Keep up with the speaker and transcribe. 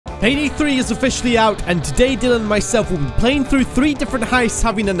Payday 3 is officially out, and today Dylan and myself will be playing through 3 different heists,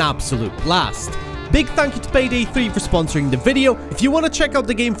 having an absolute blast. Big thank you to Payday 3 for sponsoring the video. If you want to check out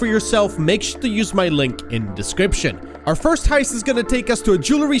the game for yourself, make sure to use my link in the description. Our first heist is going to take us to a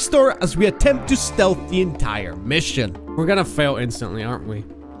jewelry store as we attempt to stealth the entire mission. We're going to fail instantly, aren't we?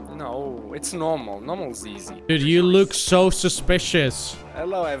 No, it's normal. Normal's easy. Dude, you look so suspicious.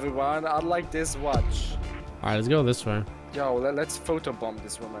 Hello, everyone. I like this watch. Alright, let's go this way. Yo, let's photobomb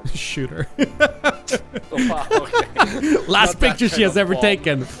this woman. Shoot her. Oh, wow, okay. Last picture she has ever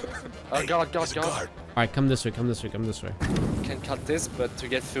taken. Oh, God. Alright, come this way, come this way, come this way. We can cut this, but to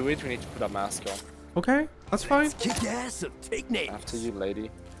get through it, we need to put a mask on. Okay, that's fine. Kick ass and take names. After you,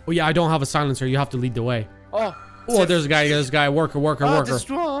 lady. Oh yeah, I don't have a silencer. You have to lead the way. Oh, there's a guy, worker.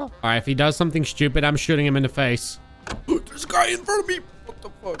 Destroy. Alright, if he does something stupid, I'm shooting him in the face. There's a guy in front of me. What the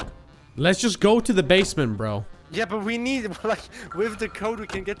fuck? Let's just go to the basement, bro. Yeah, but we need, like, with the code, we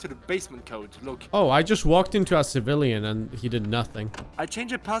can get to the basement code. Look. Oh, I just walked into a civilian and he did nothing. I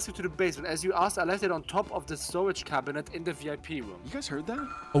changed the password to the basement. As you asked, I left it on top of the storage cabinet in the VIP room. You guys heard that?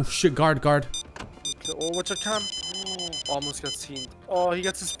 Oh shit, guard. Okay, oh, watch your cam. Oh, almost got seen. Oh, he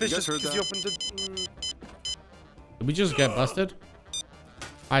got suspicious because you opened the... Did we just get busted?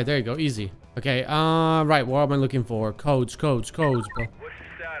 Alright, there you go. Easy. Okay, right. What am I looking for? Codes, bro. What's the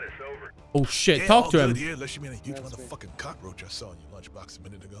status? Over. Oh shit, talk to him. Here, unless you mean a huge motherfucking cockroach I saw in your lunchbox a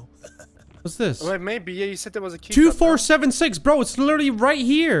minute ago. What's this? Wait, maybe. Yeah, you said there was a key. 2476, bro. It's literally right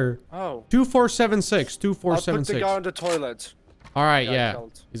here. Oh. 2476. 2476. I'll put the guy on the toilet. Alright, yeah.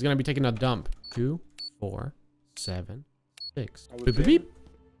 He's gonna be taking a dump. 2476. Beep, beep, beep.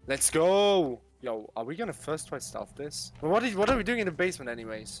 Let's go. Yo, are we gonna first try stealth this? Well, what are we doing in the basement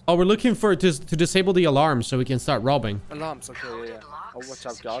anyways? Oh, we're looking for to disable the alarms so we can start robbing. Alarms, okay, yeah. Oh, watch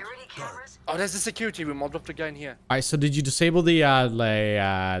out, guard. Oh, there's the security room. I'll drop the guy in here. Alright, so did you disable the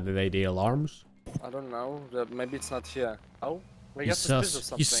alarms? I don't know. Maybe it's not here. Oh, we got sus.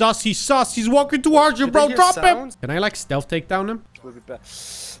 something. He's sus. He's walking towards you, bro. Drop him. Can I like stealth take down him? Will be bad.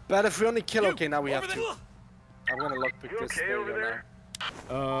 But if we only kill, okay, now we have to. I'm gonna lockpick this thing over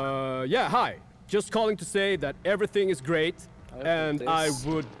there. Yeah, hi. Just calling to say that everything is great, and I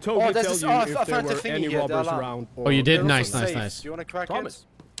would totally tell you if there were any robbers around. Oh, you did? Nice. Do you wanna crack it?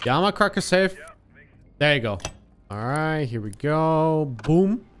 Yeah, I'm gonna crack a safe. There you go. All right, here we go.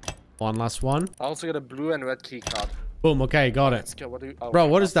 Boom. One last one. I also got a blue and red key card. Boom. Okay, got it. Let's go. What do you, oh, bro,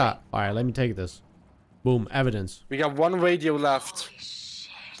 what is that? All right, let me take this. Boom. Evidence. We got one radio left.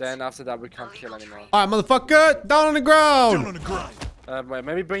 Then after that, we can't kill anymore. All right, motherfucker. Down on the ground. Down on the ground. Wait,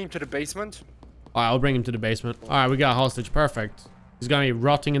 maybe bring him to the basement. All right, I'll bring him to the basement. All right, we got a hostage. Perfect. He's gonna be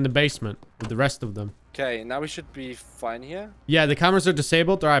rotting in the basement with the rest of them. Okay, now we should be fine here. Yeah, the cameras are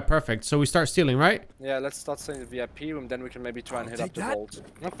disabled. All right, perfect. So we start stealing, right? Yeah, let's start stealing the VIP room. Then we can maybe try and hit up the vault.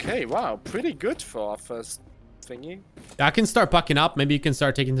 Okay, wow, pretty good for our first thingy. I can start packing up. Maybe you can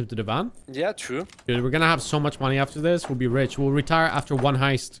start taking them to the van. Yeah, true. Dude, we're gonna have so much money after this. We'll be rich. We'll retire after one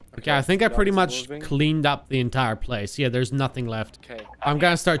heist. Okay, I think I pretty much cleaned up the entire place. Yeah, there's nothing left. Okay. I'm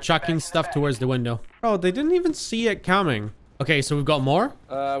gonna start chucking stuff towards the window. Bro, they didn't even see it coming. Okay, so we've got more?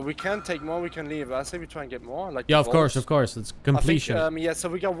 We can take more, we can leave. I say we try and get more. Like yeah, of course. It's completion. I think, yeah, so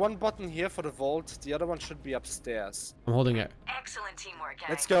we got one button here for the vault. The other one should be upstairs. I'm holding it. Excellent teamwork, guys.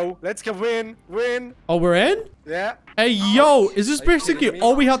 Let's go. Win. Oh, we're in? Yeah. Hey, yo, is this basically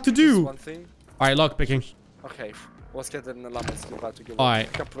all we have to do? One thing. All right, lock picking. Okay, let's get an alarm. It's about to go. All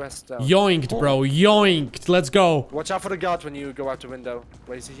right. Down. Yoinked, bro. Yoinked. Let's go. Watch out for the guard when you go out the window.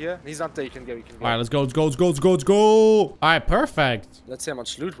 Where is he here? He's not there. You can go. All right, let's go. All right, perfect. Let's see how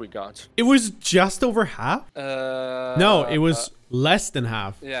much loot we got. It was just over half? No, it was less than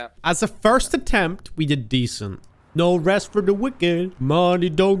half. Yeah. As a first attempt, we did decent. No rest for the wicked. Money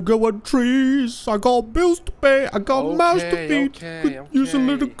don't grow on trees. I got bills to pay. I got mouths to feed. Could use a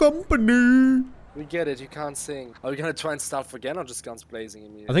little company. We get it. You can't sing. Are we gonna try and stealth again or just guns blazing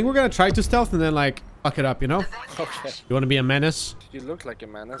immediately? I think we're gonna try to stealth and then like fuck it up, you know? Okay. You wanna be a menace? You look like a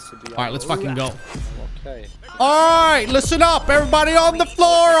menace. All right, let's fucking go. Okay. All right, listen up, everybody on the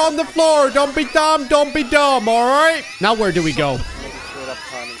floor, Don't be dumb, all right? Now where do we go?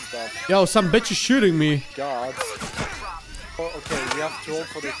 Yo, some bitch is shooting me. Guards. Oh, okay, we have to all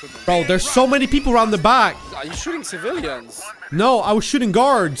for the equipment. Bro, there's so many people around the back. Are you shooting civilians? No, I was shooting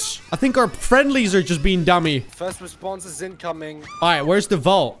guards. I think our friendlies are just being dummy. First response is incoming. All right, where's the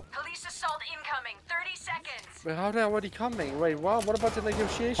vault? Police assault incoming. 30 seconds. Wait, how are they already coming? Wait, wow, what about the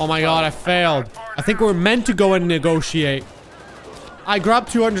negotiation? Oh my god, I failed. I think we're meant to go and negotiate. I grabbed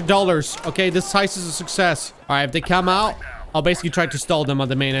 $200. Okay, this heist is a success. All right, if they come out, I'll basically try to stall them at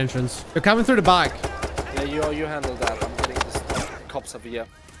the main entrance. They're coming through the back. Yeah, you handle that. I'm getting this cops over here.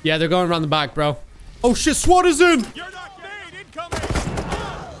 Yeah, they're going around the back, bro. Oh shit, SWAT is in!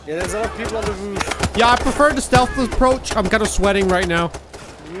 Yeah, there's a lot of people on the roof. Yeah, I prefer the stealth approach. I'm kind of sweating right now.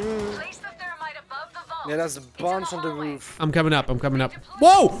 Place the thermite above the vault. Yeah, there's a bunch on the roof. I'm coming up. I'm coming up.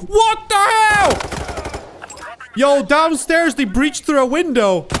 Whoa! What the hell? Yo, downstairs they breached through a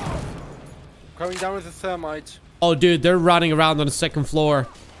window. Coming down with the thermite. Oh, dude, they're running around on the second floor.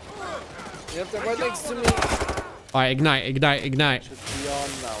 Yep, they're right next to me. All right, ignite, ignite, ignite. Should be on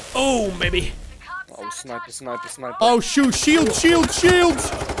now. Oh, maybe. Oh, sniper, sniper, sniper. Oh, shoot. Shield, shield, shield.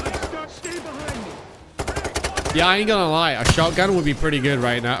 Yeah, I ain't gonna lie. A shotgun would be pretty good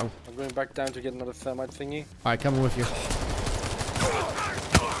right now. I'm going back down to get another thermite thingy. All right, coming with you.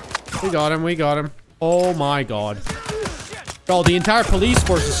 We got him. We got him. Oh, my God. Bro, the entire police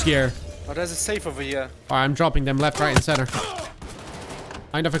force is here. Oh, there's a safe over here. All right, I'm dropping them left, right, and center.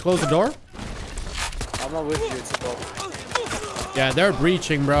 Mind if I close the door? I'm not with you, it's above. Yeah, they're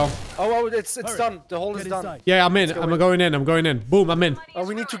breaching, bro. Oh, it's done. The hole is done. Yeah, I'm in. I'm going in. I'm going in. Boom, I'm in. Oh,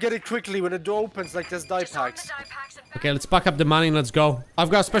 we need to get it quickly when the door opens, like there's die packs. Okay, let's pack up the money and let's go. I've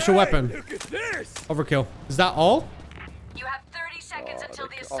got a special weapon. Overkill. Is that all? You have 30 seconds until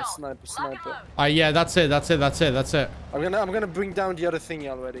the assault. Sniper, Lock sniper. and load. Yeah, that's it. That's it. That's it. That's it. I'm gonna bring down the other thingy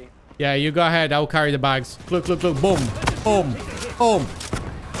already. Yeah, you go ahead. I'll carry the bags. Look, look, look. Boom. Boom. Boom.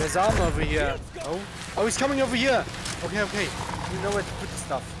 There's armor over here. Oh, he's coming over here. Okay, okay. You know where to put the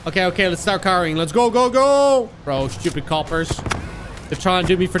stuff. Okay, okay. Let's start carrying. Let's go, go, go. Bro, stupid coppers. They're trying to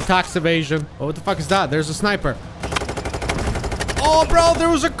do me for tax evasion. Oh, what the fuck is that? There's a sniper. Oh, bro, there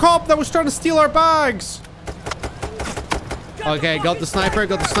was a cop that was trying to steal our bags. Okay, got the sniper.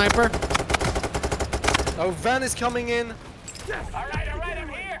 Got the sniper. Oh, van is coming in. Alright, I'm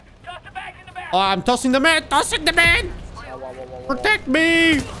here. Toss the bags in the back. Oh, I'm tossing the man. Tossing the man. Protect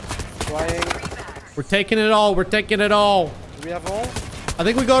me. Flying. We're taking it all. We're taking it all. Do we have all? I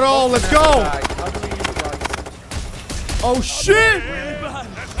think we got all. Let's go. How do we use the bags? Oh, shit.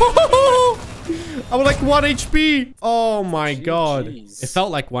 I was like 1 HP. Oh, my God. Jeez. It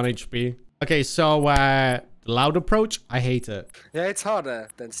felt like 1 HP. Okay, so loud approach. I hate it. Yeah, it's harder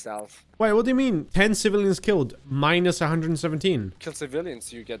than stealth. Wait, what do you mean? 10 civilians killed. Minus 117. Kill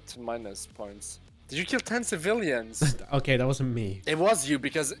civilians, you get minus points. Did you kill 10 civilians? Okay, that wasn't me. It was you,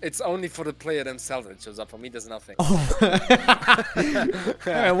 because it's only for the player themselves that shows up. For me, there's nothing. Alright,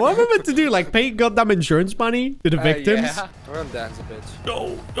 what am I meant to do? Like pay goddamn insurance money to the victims? Yeah. Run dance a bit.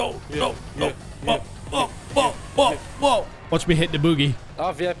 No, no, no, no. Whoa, whoa, whoa, whoa, whoa. Watch me hit the boogie.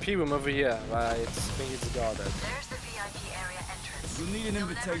 Oh, VIP room over here. Right, I think it's guarded. There's the VIP area entrance. You need an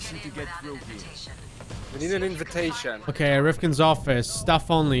invitation to get through here. We need an invitation. Okay, Rifkin's office.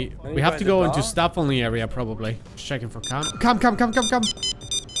 Staff only. We have to go into staff only area probably. Just checking for cam. Come.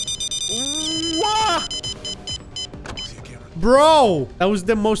 Bro, that was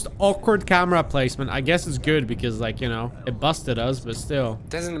the most awkward camera placement. I guess it's good because, like, you know, it busted us, but still.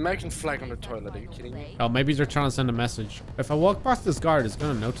 There's an American flag on the toilet. Are you kidding me? Oh, maybe they're trying to send a message. If I walk past this guard, is it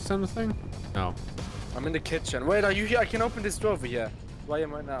gonna notice anything? No. I'm in the kitchen. Wait, are you here? I can open this door over here. Why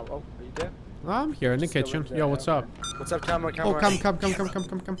am I now? Oh, are you there? I'm here in the Still kitchen. in there, Yo, what's up? What's up, camera? Oh, come.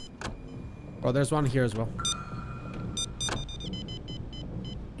 Oh, there's one here as well.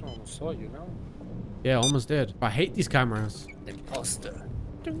 I almost saw you now. Yeah, almost did. I hate these cameras. Imposter.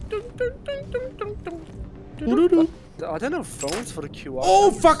 Doo-doo-doo. Are there no phones for the QR?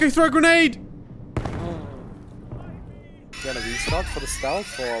 Oh, fuck, I threw a grenade! You gonna restart for the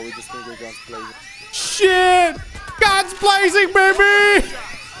stealth, or are we just gonna go guns blazing? Shit! Guns blazing, baby!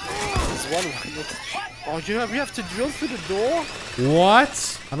 There's one. Oh, we have to drill through the door?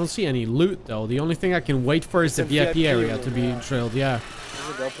 What? I don't see any loot, though. The only thing I can wait for is the VIP area to be drilled, yeah. Is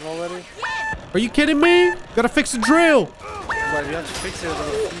it open already? Are you kidding me? Gotta fix the drill! Wait, we have to fix it in a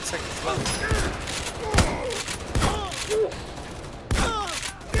few seconds left.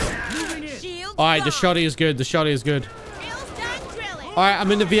 Alright, the shotty is good. The shotty is good. Alright,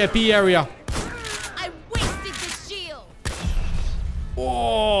 I'm in the VIP area. I wasted the shield.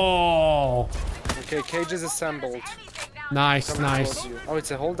 Oh! Okay, cage is assembled. Nice, nice. Oh,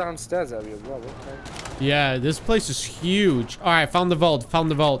 it's a whole downstairs area as well. Okay. Yeah, this place is huge. Alright, found the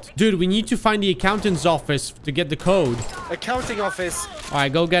vault. Dude, we need to find the accountant's office to get the code. Accounting office.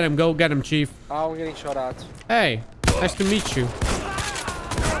 Alright, go get him, chief. Oh, I'm getting shot at. Hey, nice to meet you.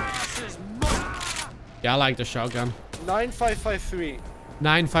 Yeah, I like the shotgun. 9553.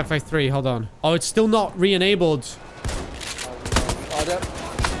 9553, hold on. Oh, it's still not re-enabled. Oh, that.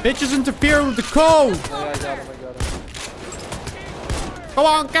 Bitches interfering with the code. Yeah, I got him. Come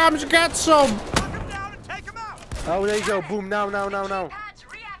on, Cams, get some. Oh, there you go. Boom, now.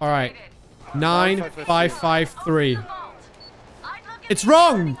 Alright. 9553. It's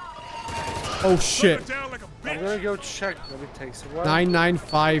wrong. Oh, shit. I'm gonna go check. Maybe it takes a while.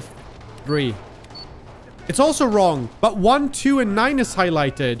 9953. It's also wrong, but 1, 2, and 9 is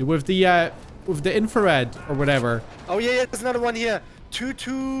highlighted with the infrared or whatever. Oh yeah, there's another one here. 2,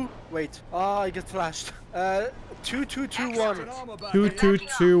 2. Wait. Oh, I get flashed. 2, 2, 2, 1. 2, 2,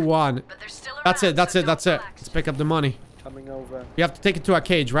 2, 1. That's it. That's it. That's it. Let's pick up the money. Coming over. You have to take it to a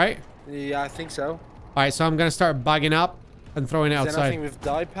cage, right? Yeah, I think so. All right, so I'm gonna start bagging up and throwing it outside. Is there nothing with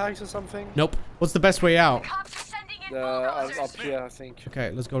dye packs or something? Nope. What's the best way out? Up here, I think.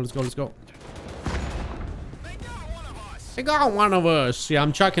 Okay, let's go. Let's go. Let's go. They got one of us. Yeah,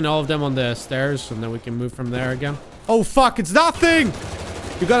 I'm chucking all of them on the stairs, and then we can move from there again. Oh fuck! It's that thing.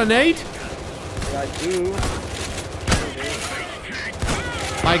 You got an aid? Yeah, I do.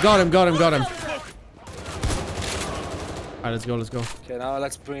 I got him. Got him. Got him. Alright, let's go, let's go. Okay, now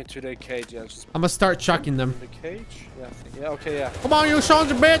let's bring it to the cage. Yeah, just I'm gonna start chucking them. the cage? Yeah, I think. Yeah, okay, yeah. Come on, you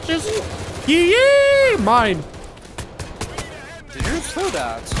sons of bitches! Yee! Mine! Did you throw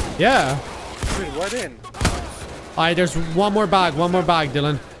that? Yeah. Wait, what in? Alright, there's one more bag,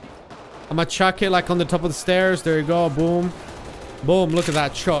 Dylan. I'm gonna chuck it like on the top of the stairs. There you go, boom. Boom, look at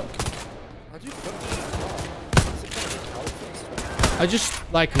that chuck. How do you put it? I just,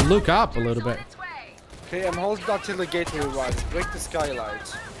 like, look up a little bit. Okay, I'm holding that till the gate will rise. Break the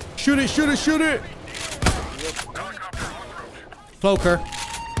skylight. Shoot it, shoot it, shoot it! Cloaker.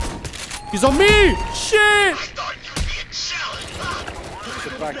 He's on me! Shit!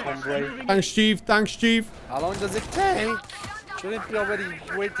 Get back, hombre. Thanks, Chief. Thanks, Chief. How long does it take? Shouldn't it be already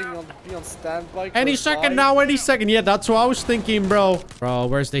waiting on standby? Any second now, any second. Yeah, that's what I was thinking, bro. Bro,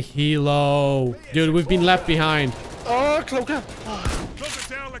 where's the helo? Dude, we've been left behind. Oh, Cloaker! Close it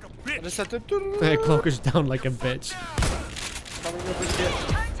down like a bitch. I just had to... Hey, Cloaker's down like a bitch. Coming over here.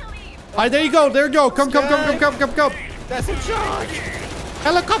 Alright, there you go. There you go. Come. That's a joke!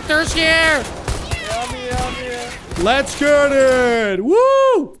 Helicopter's here. Yummy. Let's get it.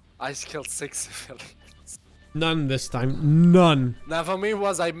 Woo! I killed 6 civilians. None this time. None. Now for me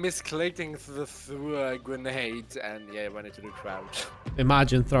was I misclicking through a grenade and yeah, went into the crowd.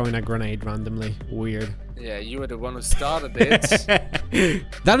 Imagine throwing a grenade randomly. Weird. Yeah, you were the one who started it.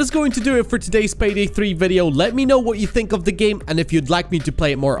 That is going to do it for today's Payday 3 video. Let me know what you think of the game, and if you'd like me to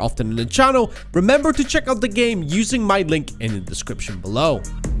play it more often in the channel, remember to check out the game using my link in the description below.